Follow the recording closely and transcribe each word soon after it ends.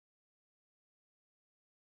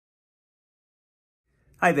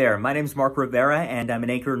Hi there, my name's Mark Rivera, and I'm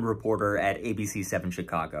an anchor and reporter at ABC7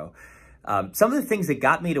 Chicago. Some of the things that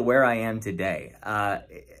got me to where I am today,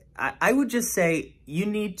 I would just say you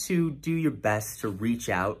need to do your best to reach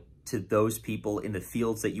out to those people in the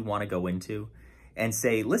fields that you want to go into and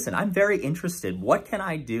say, listen, I'm very interested. What can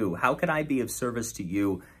I do? How can I be of service to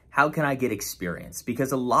you? How can I get experience?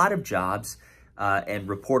 Because a lot of jobs, and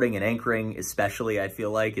reporting and anchoring especially, I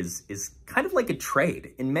feel like is kind of like a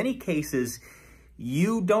trade. In many cases,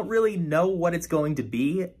 you don't really know what it's going to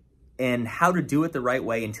be and how to do it the right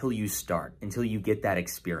way until you start, until you get that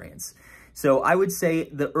experience. So I would say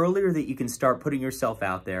the earlier that you can start putting yourself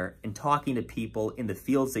out there and talking to people in the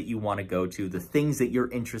fields that you want to go to, the things that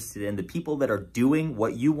you're interested in, the people that are doing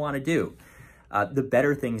what you want to do, the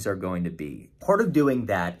better things are going to be. Part of doing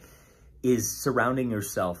that is surrounding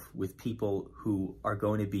yourself with people who are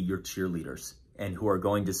going to be your cheerleaders and who are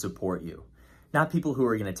going to support you, not people who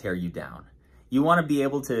are going to tear you down. You want to be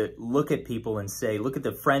able to look at people and say, look at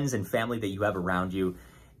the friends and family that you have around you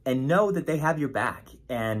and know that they have your back.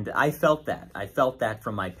 And I felt that. I felt that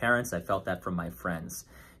from my parents. I felt that from my friends.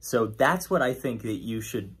 So that's what I think that you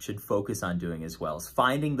should focus on doing as well, is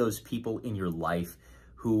finding those people in your life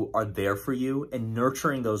who are there for you and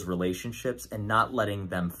nurturing those relationships and not letting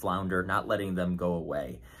them flounder, not letting them go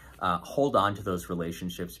away. Hold on to those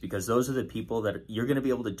relationships, because those are the people that you're going to be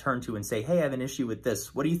able to turn to and say, hey, I have an issue with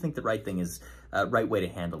this. What do you think the right thing is, right way to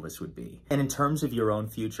handle this would be? And in terms of your own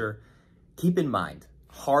future, keep in mind,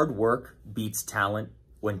 hard work beats talent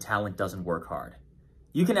when talent doesn't work hard.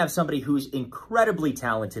 You can have somebody who's incredibly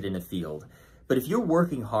talented in a field, but if you're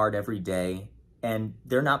working hard every day and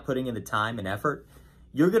they're not putting in the time and effort,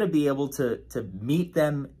 you're going to be able to meet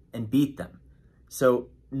them and beat them. So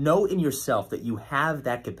know in yourself that you have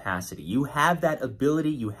that capacity, you have that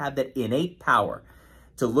ability, you have that innate power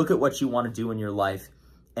to look at what you want to do in your life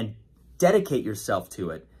and dedicate yourself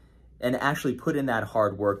to it and actually put in that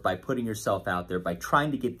hard work by putting yourself out there, by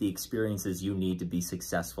trying to get the experiences you need to be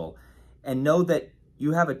successful. And know that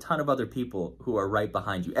you have a ton of other people who are right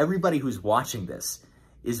behind you. Everybody who's watching this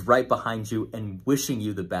is right behind you and wishing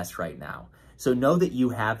you the best right now. So know that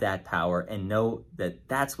you have that power and know that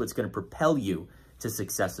that's what's going to propel you to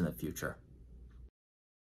success in the future.